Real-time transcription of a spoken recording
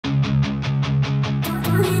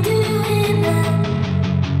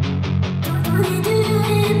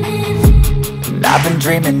I've been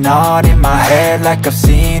dreaming on in my head like I've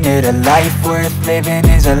seen it. A life worth living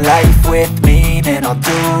is a life with meaning. I'll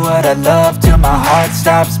do what I love till my heart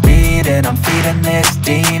stops beating. I'm feeding this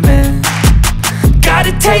demon. Got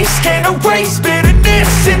a taste, can't erase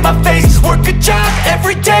bitterness in my face. Work a job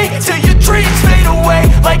every day till your dreams fade away.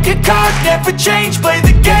 Like a card, never change, play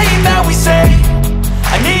the game that we say.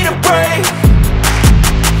 I need a break.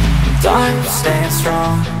 I'm staying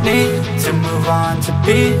strong, need to move on to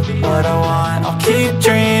be what I want. I'll keep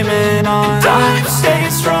dreaming on. I'm staying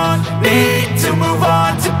strong, need to move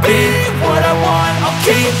on to be what I want. I'll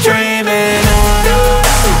keep dreaming on.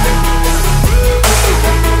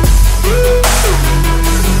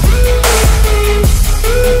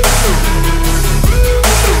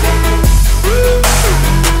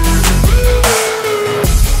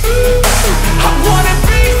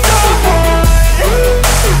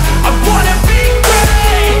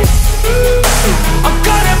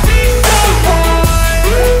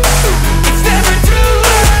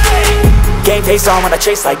 Game face on when I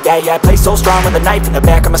chase like that. Yeah, I play so strong with a knife in the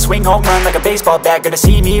back. I'ma swing home run like a baseball bat. Gonna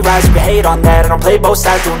see me rise, you can hate on that. I don't play both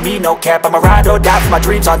sides, doing me no cap. I'ma ride or die for my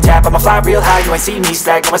dreams on tap. I'ma fly real high, you ain't see me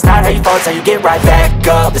slack. No, it's not how you fall, it's how you get right back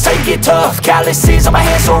up. That's how you get tough. Calluses on my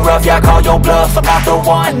hands so rough, yeah, I call your bluff. I'm not the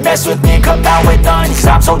one, mess with me and come out with none. Cause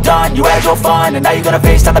I'm so done, you had your fun. And now you're gonna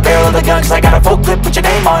face down the barrel of the gun. Cause I got a full clip, put your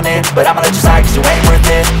name on it. But I'ma let you slide cause you ain't worth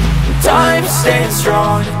it. I'm staying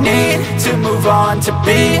strong, need to move on to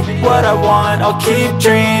be what I want. I'll keep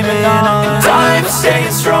dreaming on. I'm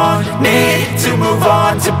staying strong, need to move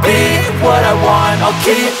on to be what I want. I'll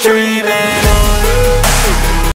keep dreaming on.